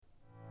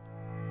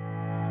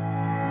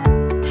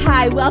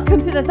Hi,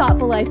 welcome to the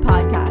Thoughtful Life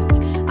Podcast.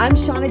 I'm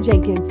Shauna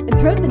Jenkins, and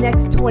throughout the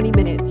next 20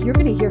 minutes, you're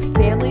going to hear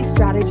family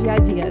strategy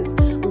ideas,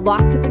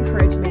 lots of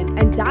encouragement,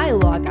 and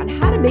dialogue on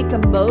how to make the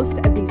most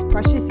of these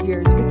precious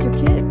years with your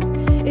kids.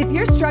 If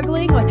you're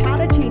struggling with how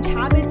to change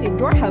habits in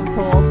your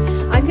household,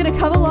 I'm going to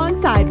come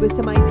alongside with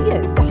some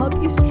ideas to help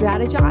you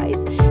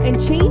strategize and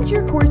change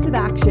your course of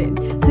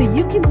action so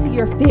you can see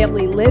your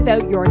family live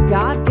out your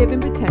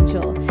God-given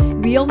potential.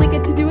 We only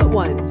get to do it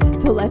once,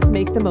 so let's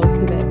make the most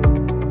of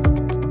it.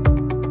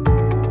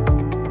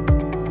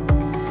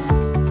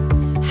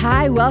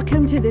 Hi,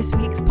 welcome to this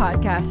week's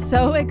podcast.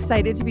 So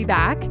excited to be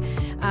back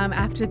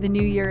after the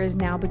new year has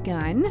now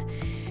begun,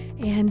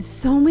 and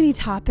so many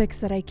topics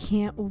that I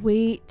can't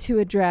wait to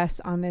address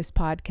on this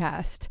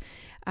podcast.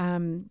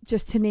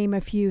 Just to name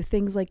a few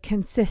things like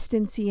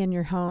consistency in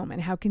your home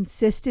and how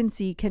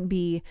consistency can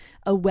be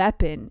a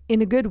weapon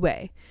in a good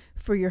way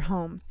for your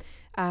home.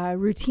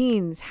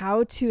 Routines,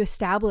 how to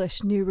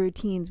establish new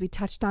routines. We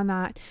touched on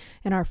that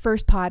in our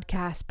first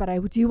podcast, but I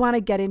do want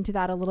to get into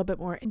that a little bit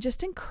more and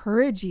just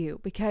encourage you,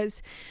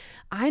 because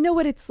I know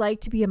what it's like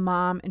to be a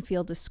mom and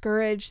feel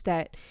discouraged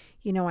that,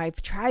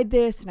 I've tried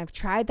this and I've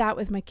tried that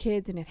with my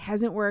kids and it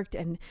hasn't worked.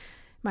 And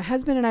my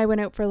husband and I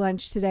went out for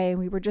lunch today and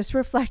we were just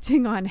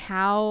reflecting on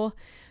how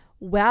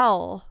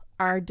well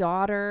our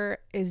daughter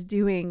is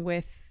doing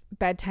with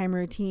bedtime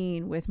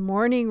routine, with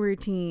morning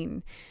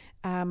routine.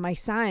 My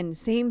son,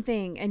 same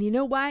thing. And you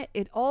know what?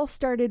 It all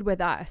started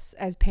with us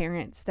as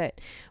parents, that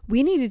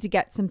we needed to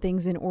get some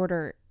things in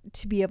order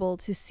to be able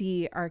to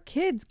see our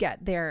kids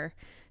get their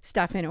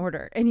stuff in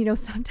order. And,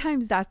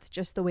 sometimes that's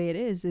just the way it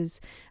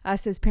is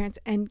us as parents.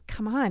 And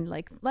come on,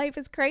 life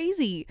is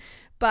crazy.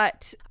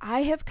 But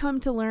I have come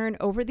to learn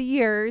over the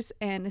years,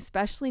 and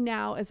especially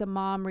now as a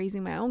mom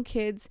raising my own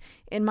kids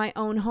in my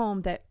own home,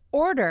 that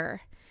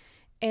order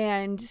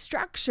and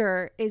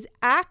structure is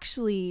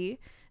actually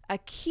a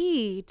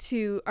key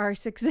to our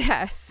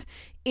success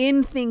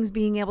in things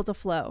being able to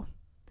flow,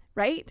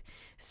 right?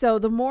 So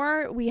the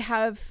more we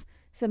have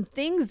some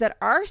things that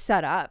are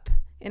set up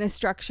in a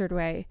structured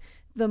way,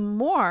 the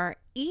more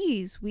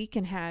ease we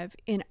can have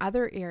in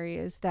other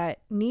areas that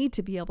need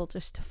to be able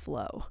just to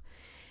flow.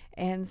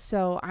 And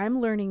so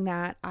I'm learning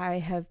that. I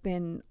have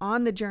been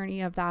on the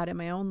journey of that in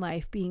my own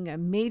life, being a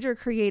major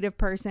creative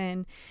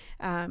person,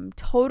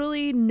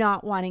 totally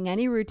not wanting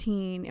any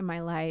routine in my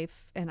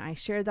life. And I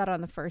shared that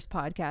on the first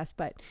podcast.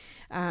 But,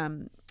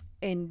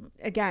 and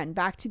again,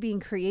 back to being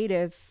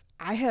creative,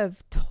 I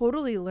have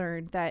totally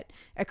learned that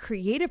a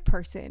creative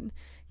person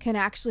can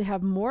actually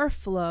have more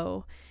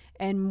flow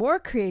and more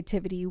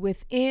creativity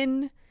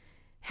within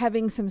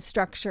having some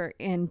structure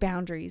and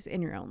boundaries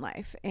in your own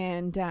life.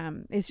 And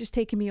it's just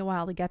taken me a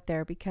while to get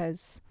there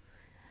because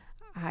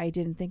I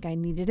didn't think I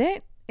needed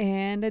it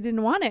and I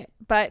didn't want it,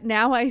 but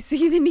now I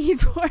see the need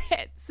for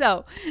it.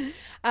 So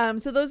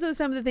those are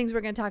some of the things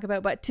we're going to talk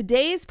about. But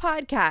today's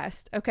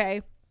podcast,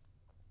 okay,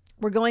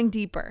 we're going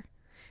deeper,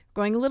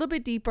 going a little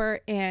bit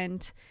deeper,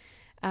 and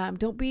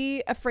don't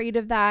be afraid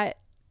of that.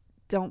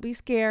 Don't be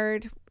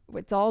scared.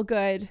 It's all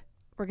good.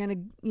 We're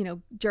going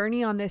to,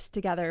 journey on this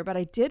together. But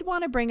I did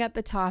want to bring up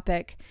a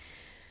topic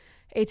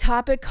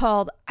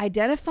called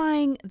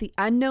identifying the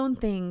unknown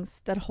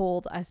things that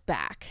hold us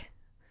back,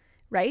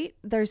 right?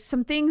 There's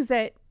some things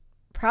that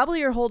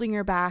probably are holding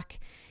your back,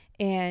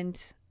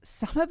 and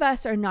some of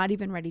us are not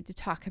even ready to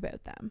talk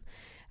about them.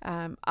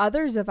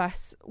 Others of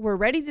us were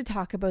ready to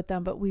talk about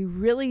them, but we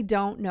really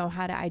don't know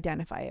how to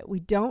identify it. We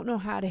don't know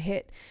how to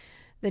hit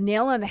the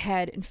nail on the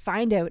head and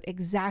find out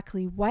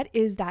exactly what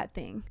is that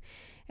thing.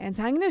 And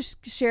so I'm going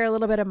to share a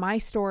little bit of my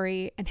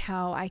story and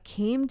how I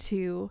came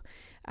to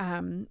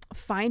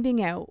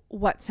finding out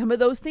what some of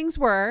those things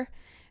were,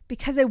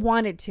 because I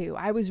wanted to.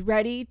 I was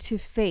ready to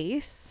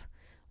face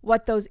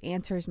what those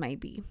answers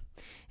might be.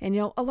 And,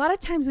 a lot of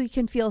times we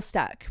can feel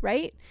stuck,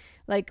 right?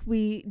 Like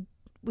we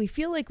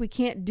feel like we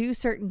can't do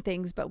certain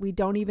things, but we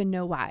don't even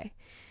know why.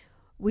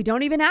 We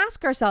don't even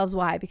ask ourselves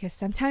why, because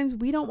sometimes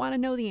we don't want to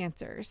know the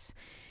answers.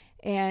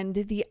 And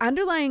the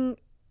underlying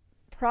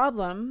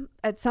problem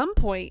at some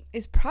point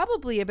is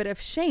probably a bit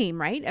of shame,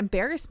 right?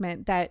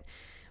 Embarrassment that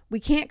we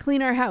can't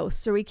clean our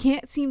house, or we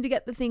can't seem to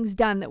get the things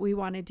done that we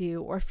want to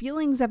do, or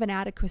feelings of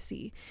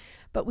inadequacy,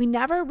 but we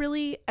never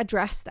really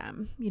address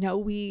them.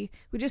 We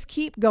just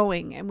keep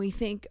going and we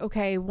think,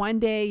 okay, one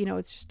day,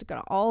 it's just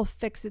going to all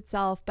fix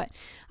itself. But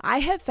I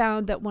have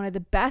found that one of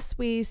the best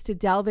ways to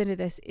delve into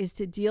this is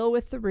to deal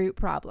with the root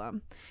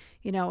problem,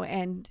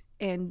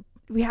 and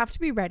we have to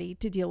be ready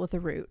to deal with the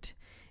root.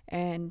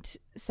 And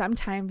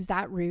sometimes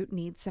that root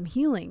needs some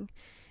healing,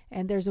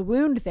 and there's a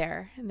wound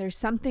there, and there's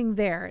something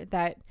there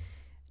that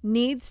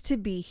needs to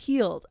be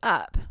healed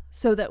up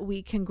so that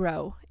we can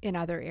grow in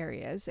other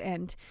areas.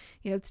 And,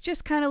 it's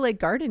just kind of like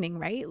gardening,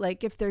 right?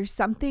 Like if there's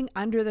something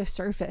under the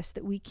surface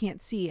that we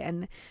can't see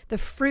and the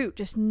fruit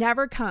just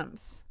never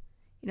comes,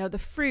 the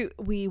fruit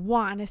we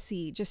want to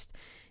see just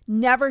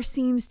never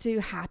seems to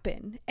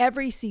happen.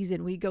 Every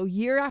season we go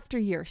year after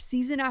year,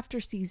 season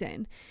after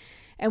season,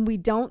 and we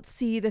don't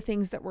see the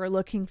things that we're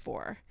looking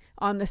for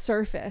on the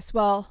surface.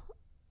 Well,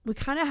 we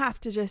kind of have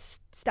to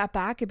just step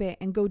back a bit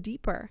and go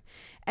deeper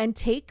and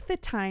take the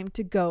time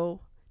to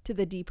go to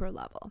the deeper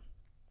level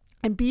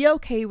and be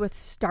okay with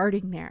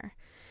starting there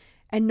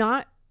and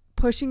not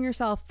pushing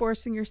yourself,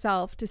 forcing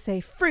yourself to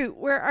say, fruit,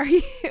 where are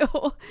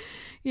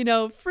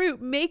you?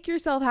 Fruit, make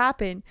yourself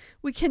happen.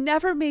 We can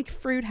never make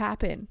fruit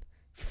happen.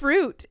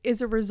 Fruit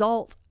is a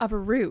result of a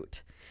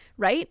root,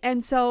 right?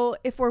 And so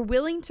if we're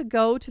willing to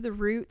go to the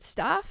root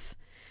stuff,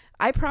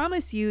 I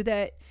promise you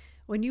that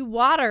when you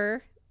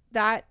water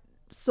that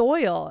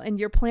soil and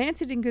you're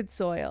planted in good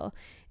soil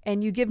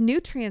and you give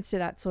nutrients to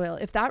that soil,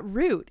 if that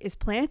root is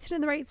planted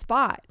in the right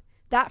spot,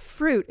 that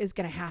fruit is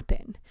going to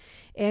happen.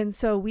 And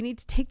so we need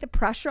to take the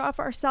pressure off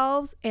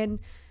ourselves and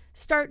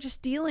start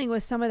just dealing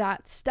with some of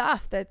that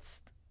stuff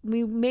that's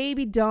we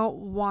maybe don't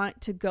want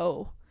to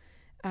go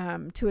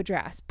to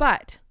address.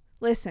 But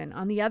listen,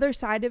 on the other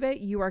side of it,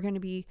 you are going to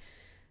be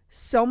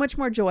so much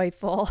more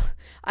joyful.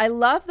 I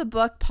love the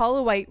book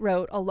Paula White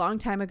wrote a long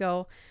time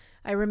ago.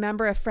 I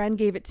remember a friend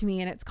gave it to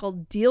me, and it's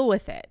called Deal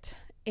With It.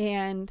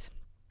 And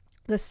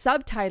the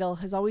subtitle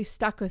has always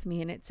stuck with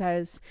me, and it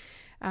says,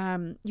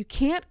 you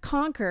can't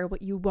conquer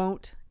what you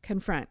won't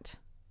confront.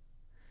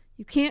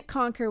 You can't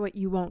conquer what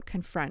you won't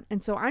confront.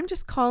 And so I'm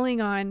just calling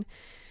on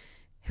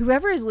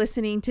whoever is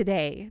listening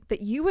today,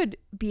 that you would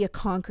be a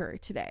conqueror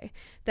today,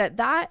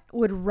 that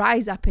would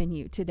rise up in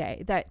you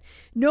today, that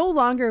no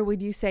longer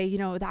would you say,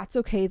 that's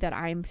okay that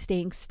I'm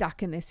staying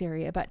stuck in this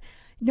area, but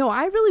no,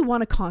 I really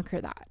want to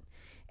conquer that.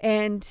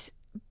 And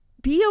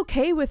be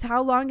okay with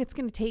how long it's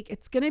going to take.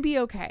 It's going to be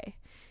okay.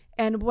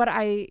 And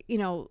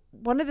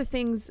one of the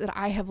things that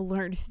I have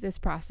learned through this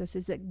process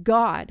is that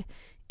God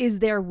is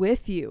there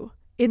with you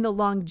in the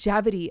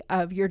longevity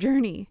of your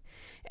journey.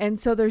 And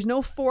so there's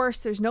no force,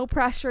 there's no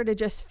pressure to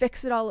just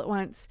fix it all at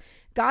once.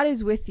 God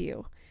is with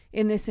you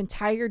in this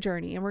entire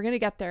journey. And we're going to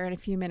get there in a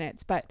few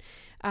minutes, but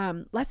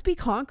let's be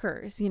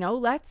conquerors.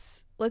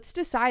 Let's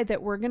decide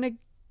that we're going to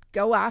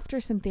go after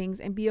some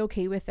things and be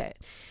okay with it.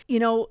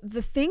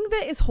 The thing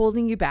that is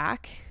holding you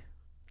back,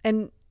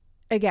 and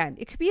again,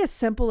 it could be as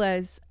simple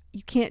as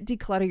you can't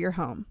declutter your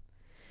home.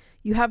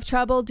 You have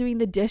trouble doing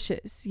the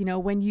dishes,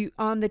 when you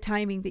on the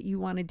timing that you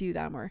want to do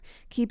them, or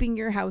keeping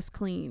your house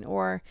clean,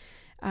 or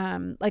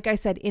like I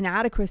said,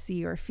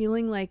 inadequacy, or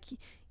feeling like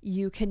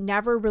you can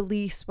never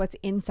release what's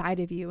inside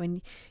of you,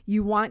 and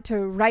you want to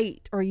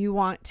write, or you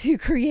want to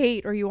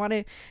create, or you want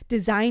to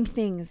design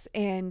things,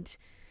 and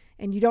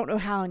you don't know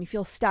how, and you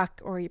feel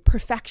stuck, or your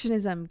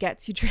perfectionism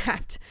gets you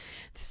trapped.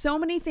 So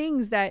many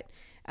things that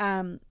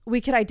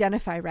we could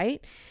identify,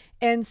 right?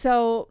 And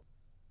so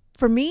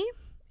for me,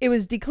 it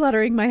was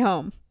decluttering my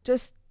home.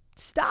 Just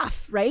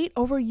stuff, right?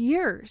 Over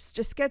years,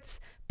 just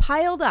gets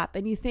piled up,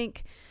 and you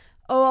think,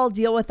 oh, I'll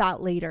deal with that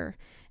later.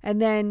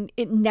 And then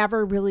it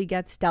never really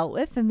gets dealt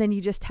with. And then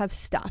you just have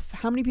stuff.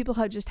 How many people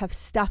just have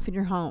stuff in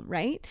your home,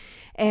 right?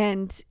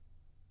 And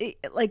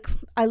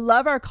I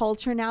love our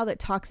culture now that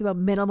talks about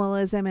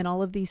minimalism and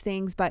all of these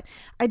things, but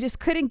I just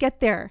couldn't get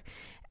there.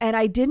 And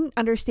I didn't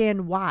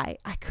understand why.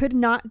 I could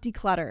not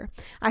declutter.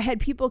 I had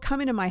people come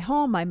into my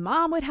home. My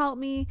mom would help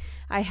me.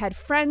 I had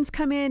friends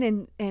come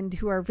in and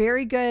who are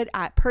very good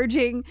at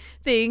purging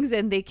things.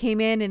 And they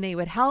came in and they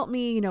would help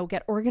me,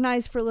 get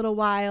organized for a little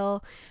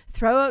while,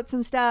 throw out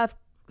some stuff,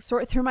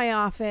 sort through my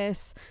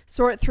office,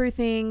 sort through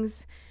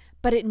things.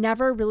 But it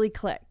never really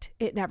clicked.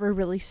 It never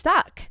really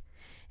stuck.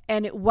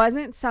 And it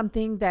wasn't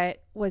something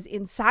that was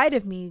inside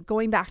of me,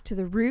 going back to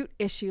the root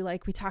issue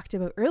like we talked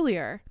about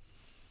earlier.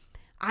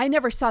 I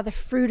never saw the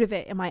fruit of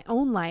it in my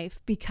own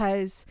life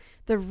because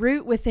the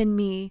root within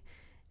me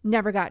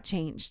never got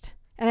changed.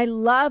 And I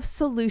love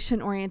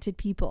solution-oriented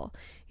people,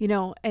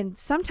 and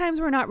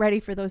sometimes we're not ready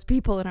for those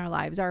people in our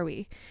lives, are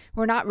we?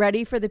 We're not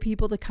ready for the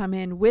people to come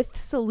in with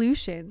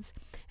solutions.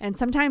 And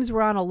sometimes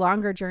we're on a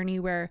longer journey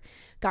where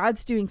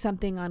God's doing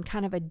something on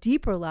kind of a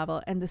deeper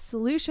level, and the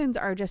solutions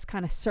are just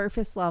kind of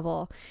surface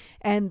level.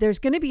 And there's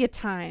going to be a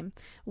time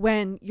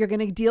when you're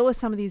going to deal with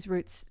some of these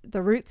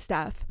the root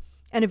stuff.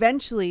 And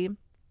eventually,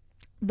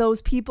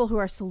 those people who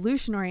are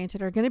solution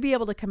oriented are going to be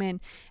able to come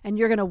in, and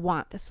you're going to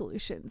want the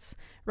solutions.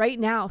 Right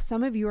now,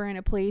 some of you are in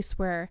a place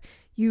where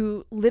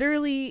you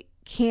literally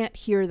can't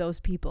hear those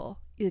people.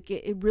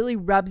 It really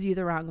rubs you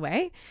the wrong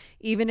way.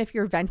 Even if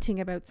you're venting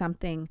about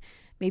something,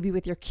 maybe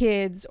with your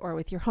kids or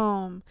with your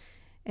home,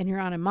 and you're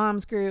on a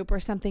mom's group or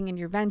something, and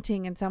you're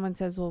venting, and someone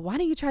says, well, why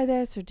don't you try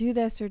this or do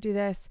this or do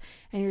this?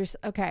 And you're just,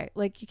 okay,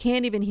 you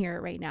can't even hear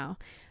it right now.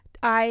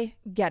 I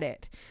get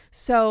it.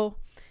 So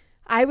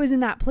I was in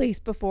that place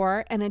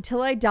before, and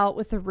until I dealt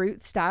with the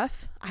root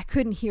stuff, I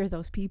couldn't hear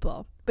those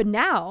people. But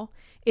now,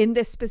 in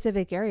this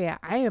specific area,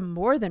 I am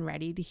more than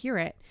ready to hear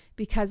it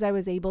because I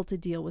was able to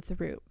deal with the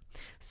root.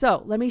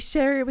 So let me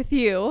share with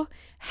you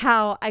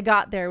how I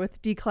got there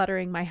with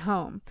decluttering my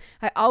home.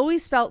 I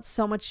always felt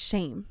so much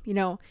shame.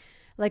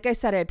 Like I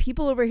said, I had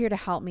people over here to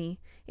help me.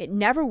 It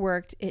never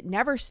worked. It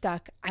never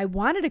stuck. I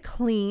wanted a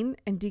clean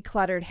and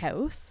decluttered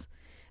house.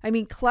 I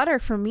mean, clutter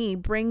for me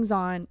brings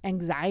on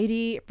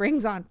anxiety, it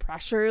brings on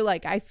pressure.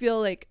 I feel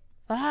like,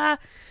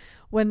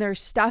 when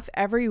there's stuff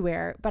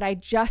everywhere, but I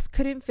just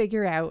couldn't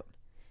figure out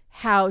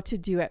how to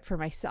do it for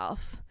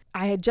myself.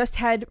 I had just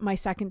had my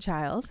second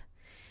child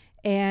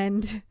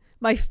and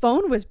my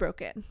phone was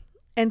broken.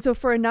 And so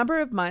for a number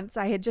of months,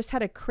 I had just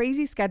had a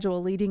crazy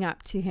schedule leading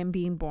up to him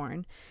being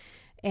born.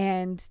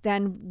 And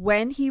then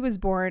when he was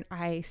born,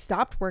 I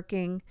stopped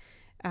working.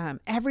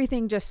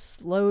 Everything just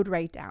slowed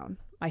right down.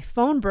 My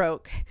phone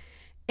broke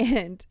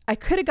and I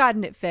could have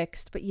gotten it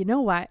fixed. But you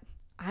know what?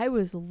 I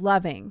was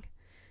loving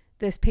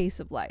this pace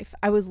of life.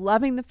 I was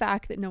loving the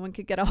fact that no one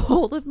could get a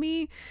hold of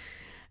me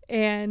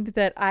and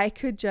that I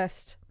could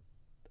just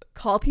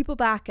call people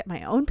back at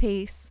my own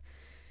pace.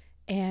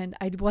 And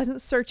I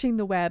wasn't searching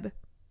the web,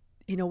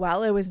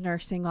 while I was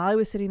nursing, while I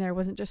was sitting there. I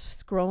wasn't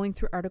just scrolling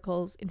through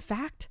articles. In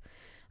fact,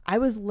 I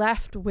was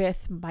left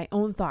with my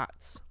own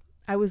thoughts.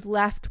 I was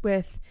left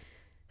with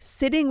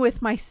sitting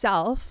with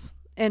myself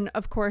and,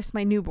 of course,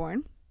 my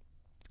newborn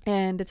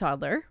and a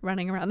toddler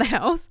running around the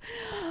house.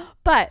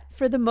 But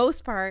for the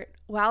most part,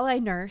 while I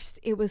nursed,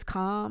 it was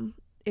calm.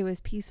 It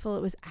was peaceful.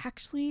 It was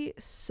actually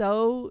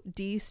so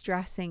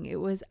de-stressing. It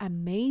was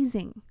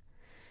amazing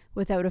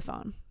without a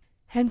phone.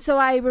 And so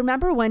I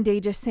remember one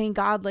day just saying,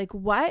 God,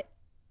 what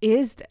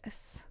is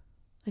this?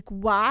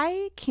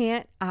 Why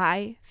can't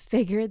I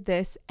figure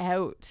this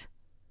out?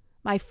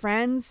 My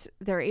friends,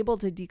 they're able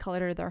to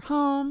declutter their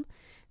home.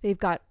 They've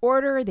got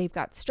order. They've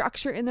got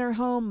structure in their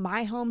home.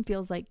 My home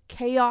feels like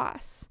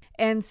chaos.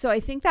 And so I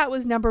think that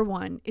was number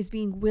one, is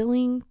being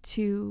willing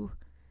to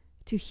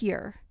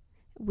hear,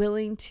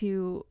 willing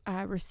to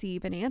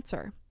receive an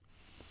answer.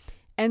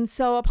 And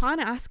so upon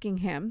asking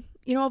him,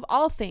 of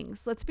all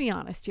things, let's be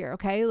honest here,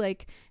 okay?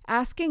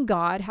 Asking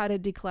God how to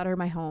declutter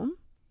my home,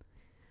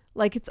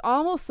 it's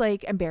almost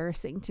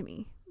embarrassing to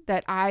me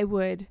that I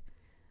would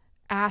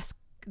ask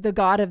the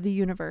God of the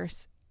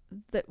universe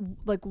that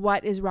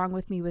what is wrong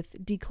with me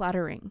with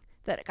decluttering,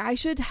 that I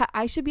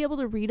should be able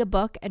to read a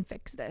book and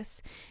fix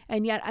this.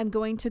 And yet I'm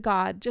going to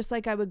God just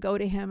like I would go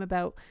to him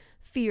about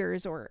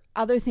fears or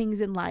other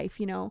things in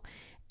life,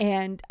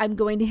 and I'm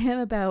going to him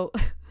about,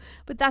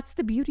 but that's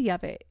the beauty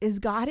of it, is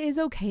God is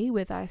okay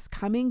with us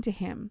coming to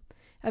him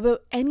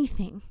about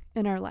anything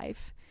in our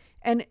life.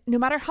 And no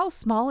matter how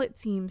small it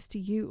seems to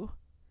you,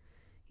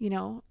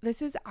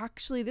 this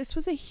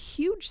was a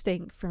huge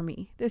thing for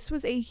me. This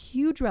was a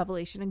huge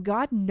revelation, and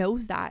God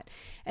knows that.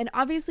 And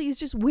obviously he's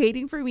just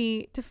waiting for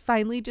me to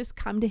finally just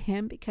come to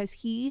him, because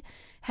he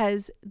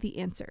has the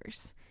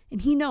answers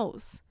and he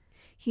knows.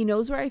 He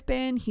knows where I've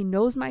been. He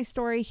knows my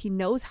story. He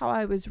knows how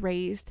I was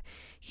raised.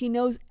 He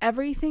knows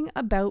everything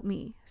about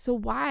me. So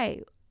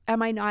why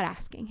am I not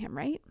asking him,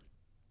 right?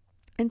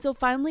 And so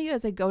finally,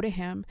 as I go to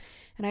him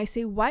and I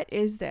say, what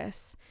is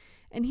this?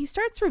 And he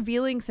starts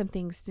revealing some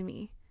things to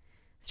me,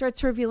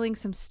 starts revealing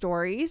some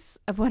stories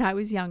of when I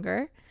was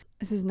younger.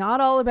 This is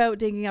not all about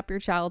digging up your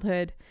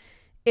childhood.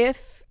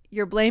 If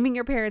you're blaming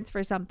your parents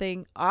for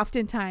something,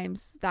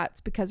 oftentimes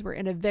that's because we're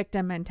in a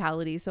victim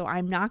mentality. So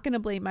I'm not going to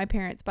blame my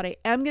parents, but I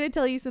am going to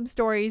tell you some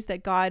stories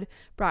that God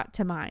brought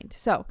to mind.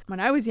 So when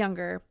I was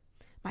younger,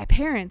 my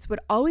parents would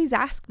always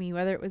ask me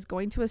whether it was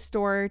going to a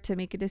store to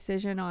make a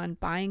decision on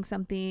buying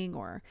something,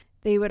 or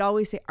they would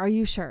always say, are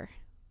you sure?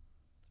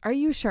 Are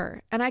you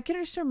sure? And I can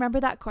just remember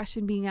that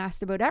question being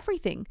asked about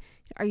everything.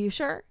 Are you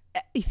sure?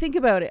 You think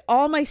about it,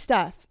 all my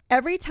stuff,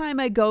 every time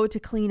I go to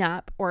clean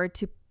up or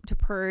to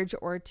purge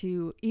or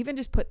to even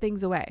just put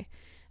things away,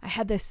 I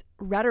had this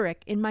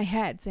rhetoric in my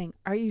head saying,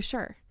 are you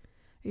sure?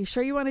 Are you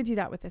sure you want to do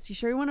that with this? You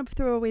sure you want to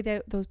throw away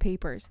those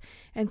papers?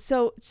 And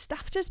so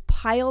stuff just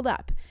piled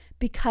up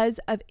because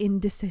of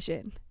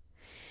indecision.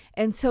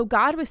 And so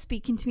God was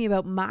speaking to me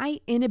about my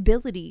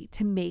inability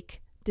to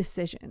make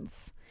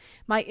decisions.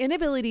 My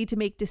inability to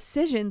make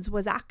decisions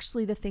was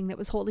actually the thing that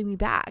was holding me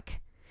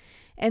back.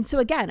 And so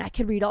again, I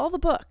could read all the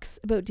books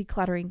about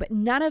decluttering, but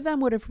none of them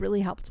would have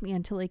really helped me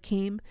until I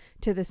came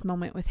to this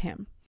moment with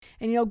him.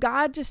 And,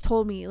 God just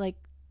told me,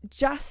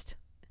 just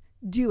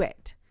do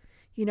it.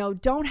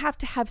 Don't have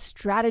to have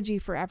strategy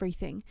for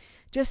everything.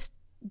 Just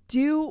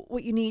do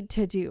what you need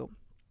to do.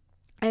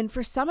 And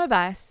for some of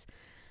us,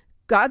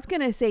 God's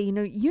going to say,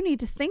 you need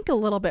to think a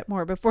little bit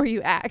more before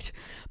you act.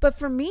 But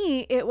for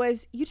me, it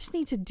was, you just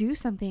need to do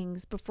some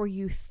things before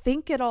you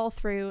think it all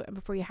through and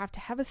before you have to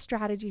have a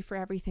strategy for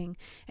everything.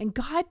 And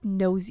God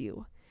knows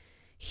you.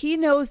 He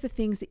knows the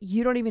things that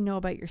you don't even know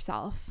about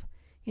yourself.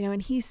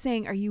 And he's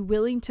saying, are you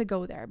willing to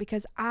go there?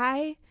 Because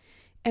I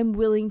am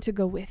willing to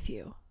go with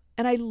you.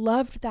 And I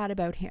loved that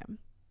about him.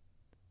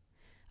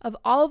 Of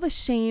all the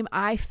shame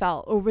I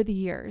felt over the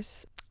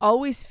years,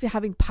 always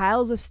having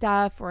piles of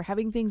stuff or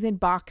having things in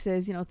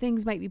boxes,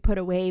 things might be put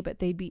away, but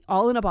they'd be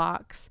all in a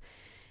box.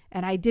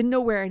 And I didn't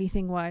know where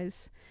anything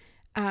was.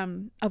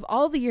 Of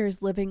all the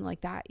years living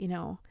like that,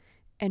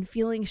 and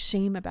feeling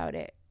shame about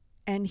it.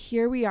 And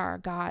here we are,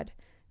 God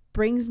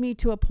brings me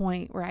to a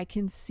point where I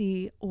can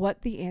see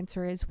what the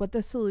answer is, what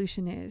the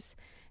solution is,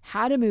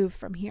 how to move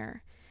from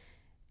here.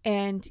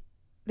 And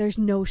there's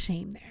no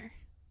shame there.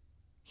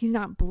 He's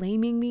not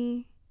blaming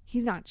me.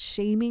 He's not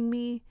shaming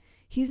me.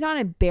 He's not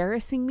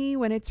embarrassing me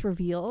when it's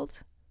revealed.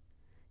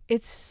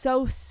 It's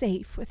so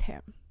safe with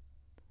him.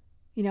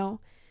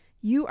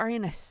 You are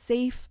in a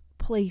safe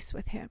place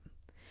with him.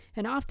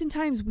 And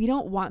oftentimes we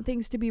don't want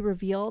things to be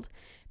revealed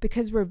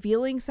because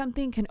revealing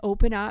something can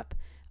open up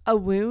a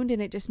wound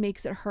and it just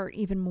makes it hurt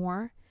even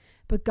more.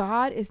 But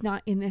God is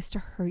not in this to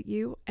hurt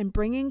you, and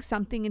bringing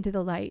something into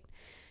the light,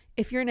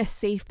 if you're in a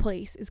safe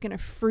place, is going to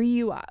free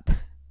you up.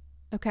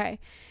 Okay.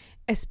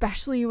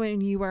 Especially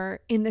when you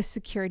are in the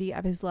security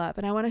of his love.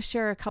 And I want to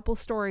share a couple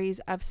stories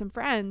of some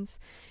friends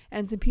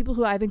and some people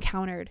who I've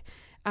encountered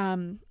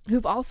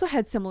who've also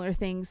had similar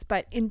things,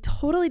 but in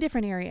totally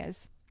different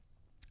areas.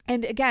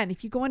 And again,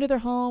 if you go into their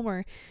home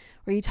or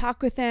you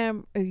talk with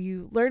them or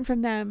you learn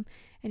from them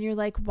and you're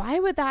like, why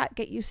would that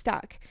get you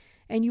stuck?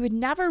 And you would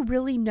never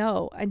really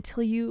know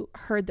until you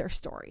heard their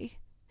story.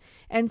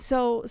 And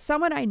so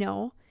someone I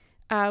know,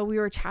 we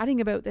were chatting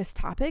about this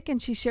topic,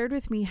 and she shared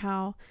with me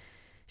how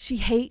she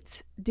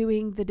hates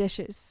doing the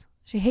dishes.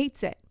 She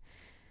hates it.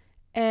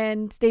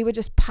 And they would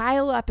just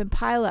pile up and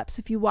pile up.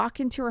 So if you walk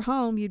into her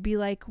home, you'd be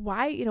like,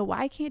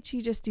 why can't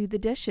she just do the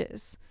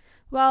dishes?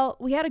 Well,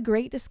 we had a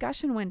great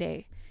discussion one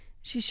day.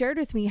 She shared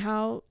with me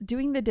how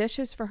doing the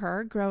dishes for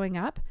her growing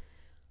up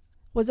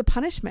was a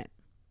punishment.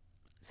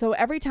 So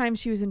every time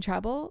she was in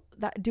trouble,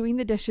 that doing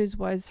the dishes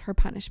was her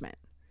punishment.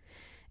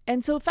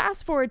 And so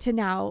fast forward to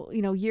now,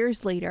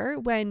 years later,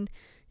 when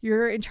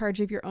you're in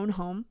charge of your own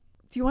home,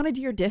 do you want to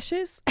do your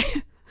dishes?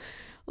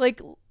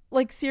 Like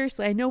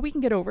seriously, I know we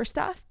can get over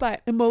stuff,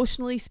 but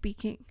emotionally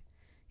speaking,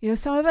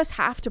 some of us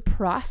have to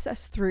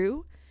process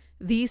through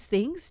these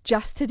things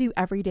just to do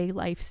everyday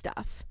life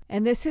stuff.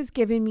 And this has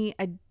given me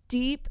a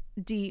deep,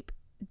 deep,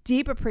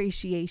 deep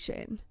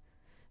appreciation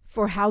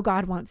for how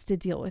God wants to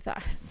deal with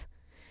us.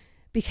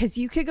 Because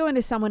you could go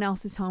into someone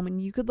else's home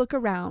and you could look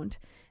around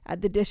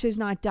at the dishes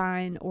not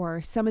done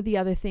or some of the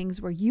other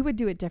things where you would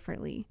do it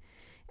differently.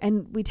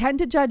 And we tend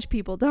to judge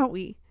people, don't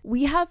we?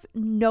 We have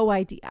no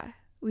idea.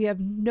 We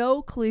have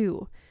no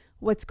clue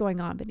what's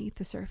going on beneath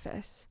the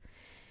surface.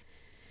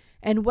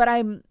 And what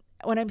I'm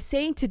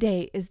saying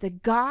today is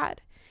that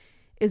God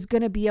is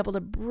going to be able to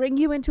bring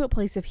you into a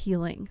place of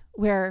healing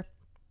where,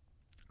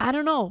 I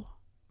don't know,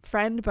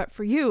 friend, but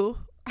for you,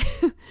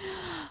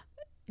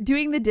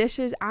 doing the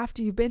dishes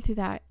after you've been through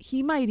that,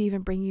 he might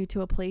even bring you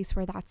to a place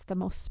where that's the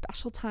most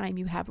special time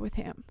you have with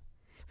him.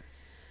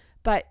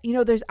 But,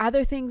 there's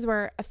other things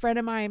where a friend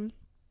of mine,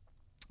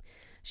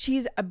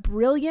 she's a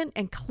brilliant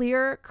and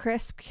clear,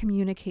 crisp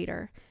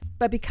communicator.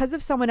 But because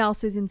of someone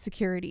else's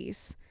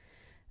insecurities,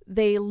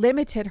 they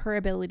limited her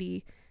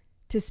ability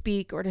to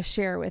speak or to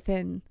share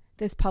within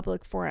this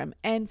public forum.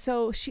 And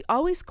so she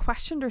always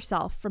questioned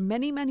herself for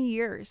many, many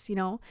years,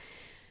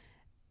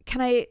 can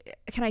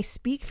I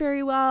speak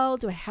very well?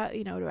 Do I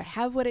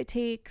have what it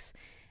takes?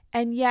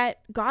 And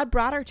yet God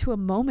brought her to a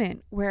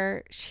moment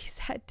where she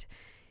said,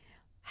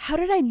 how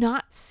did I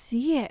not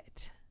see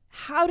it?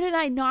 How did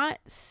I not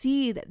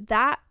see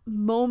that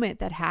moment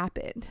that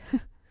happened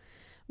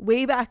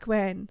way back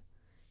when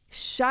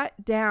shut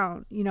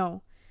down,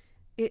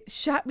 it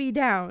shut me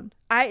down.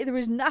 There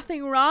was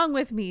nothing wrong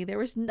with me. There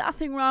was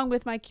nothing wrong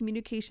with my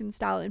communication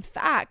style. In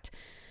fact,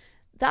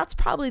 that's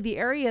probably the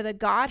area that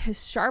God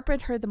has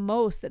sharpened her the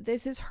most, that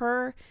this is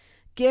her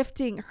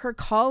gifting, her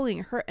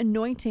calling, her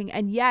anointing.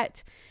 And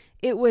yet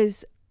it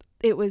was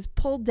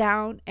pulled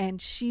down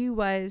and she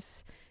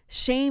was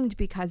shamed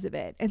because of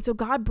it. And so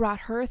God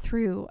brought her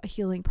through a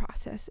healing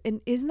process. And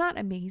isn't that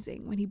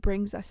amazing when he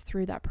brings us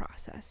through that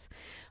process?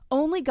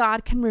 Only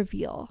God can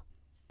reveal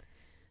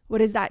what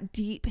is that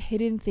deep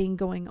hidden thing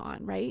going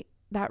on, right?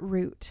 That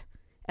root.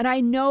 And I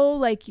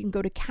know you can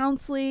go to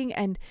counseling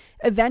and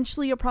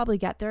eventually you'll probably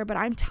get there, but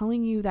I'm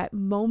telling you that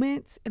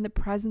moments in the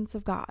presence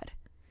of God,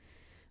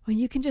 when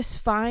you can just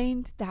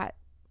find that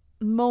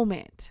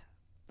moment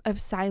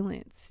of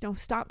silence,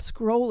 stop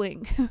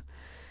scrolling,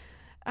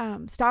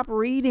 stop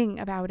reading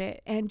about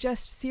it, and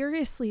just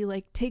seriously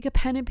take a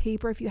pen and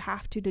paper if you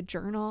have to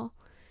journal,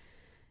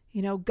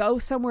 go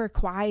somewhere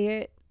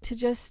quiet to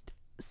just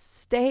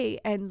stay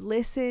and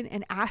listen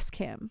and ask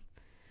him,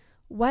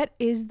 what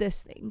is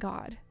this thing,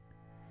 God?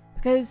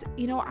 Because,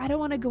 I don't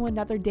want to go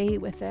another day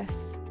with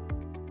this.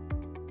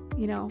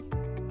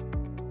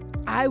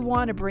 I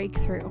want to break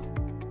through.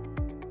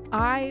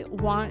 I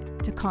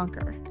want to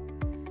conquer.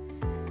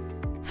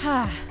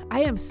 I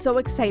am so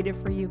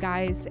excited for you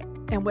guys.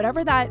 And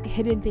whatever that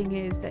hidden thing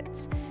is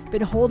that's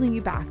been holding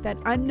you back, that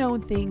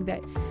unknown thing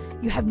that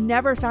you have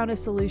never found a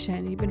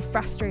solution, you've been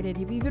frustrated,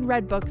 you've even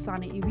read books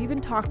on it, you've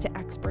even talked to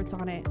experts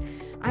on it,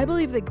 I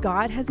believe that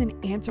God has an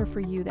answer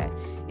for you that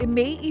it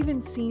may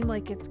even seem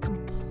like it's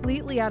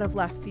completely out of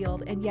left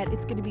field, and yet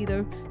it's going to be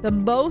the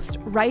most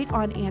right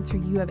on answer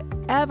you have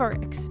ever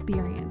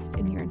experienced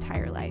in your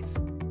entire life.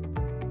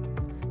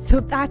 So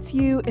if that's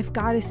you, if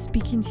God is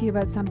speaking to you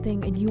about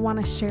something and you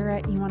want to share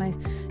it, you want to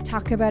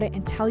talk about it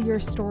and tell your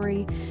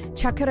story,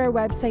 check out our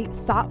website,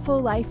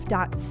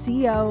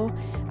 thoughtfullife.co.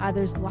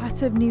 There's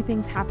lots of new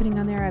things happening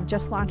on there. I've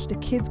just launched a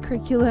kids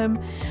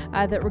curriculum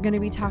that we're going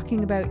to be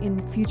talking about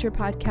in future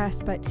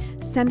podcasts, but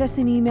send us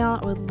an email.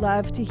 I would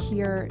love to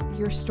hear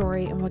your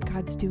story and what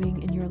God's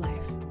doing in your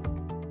life.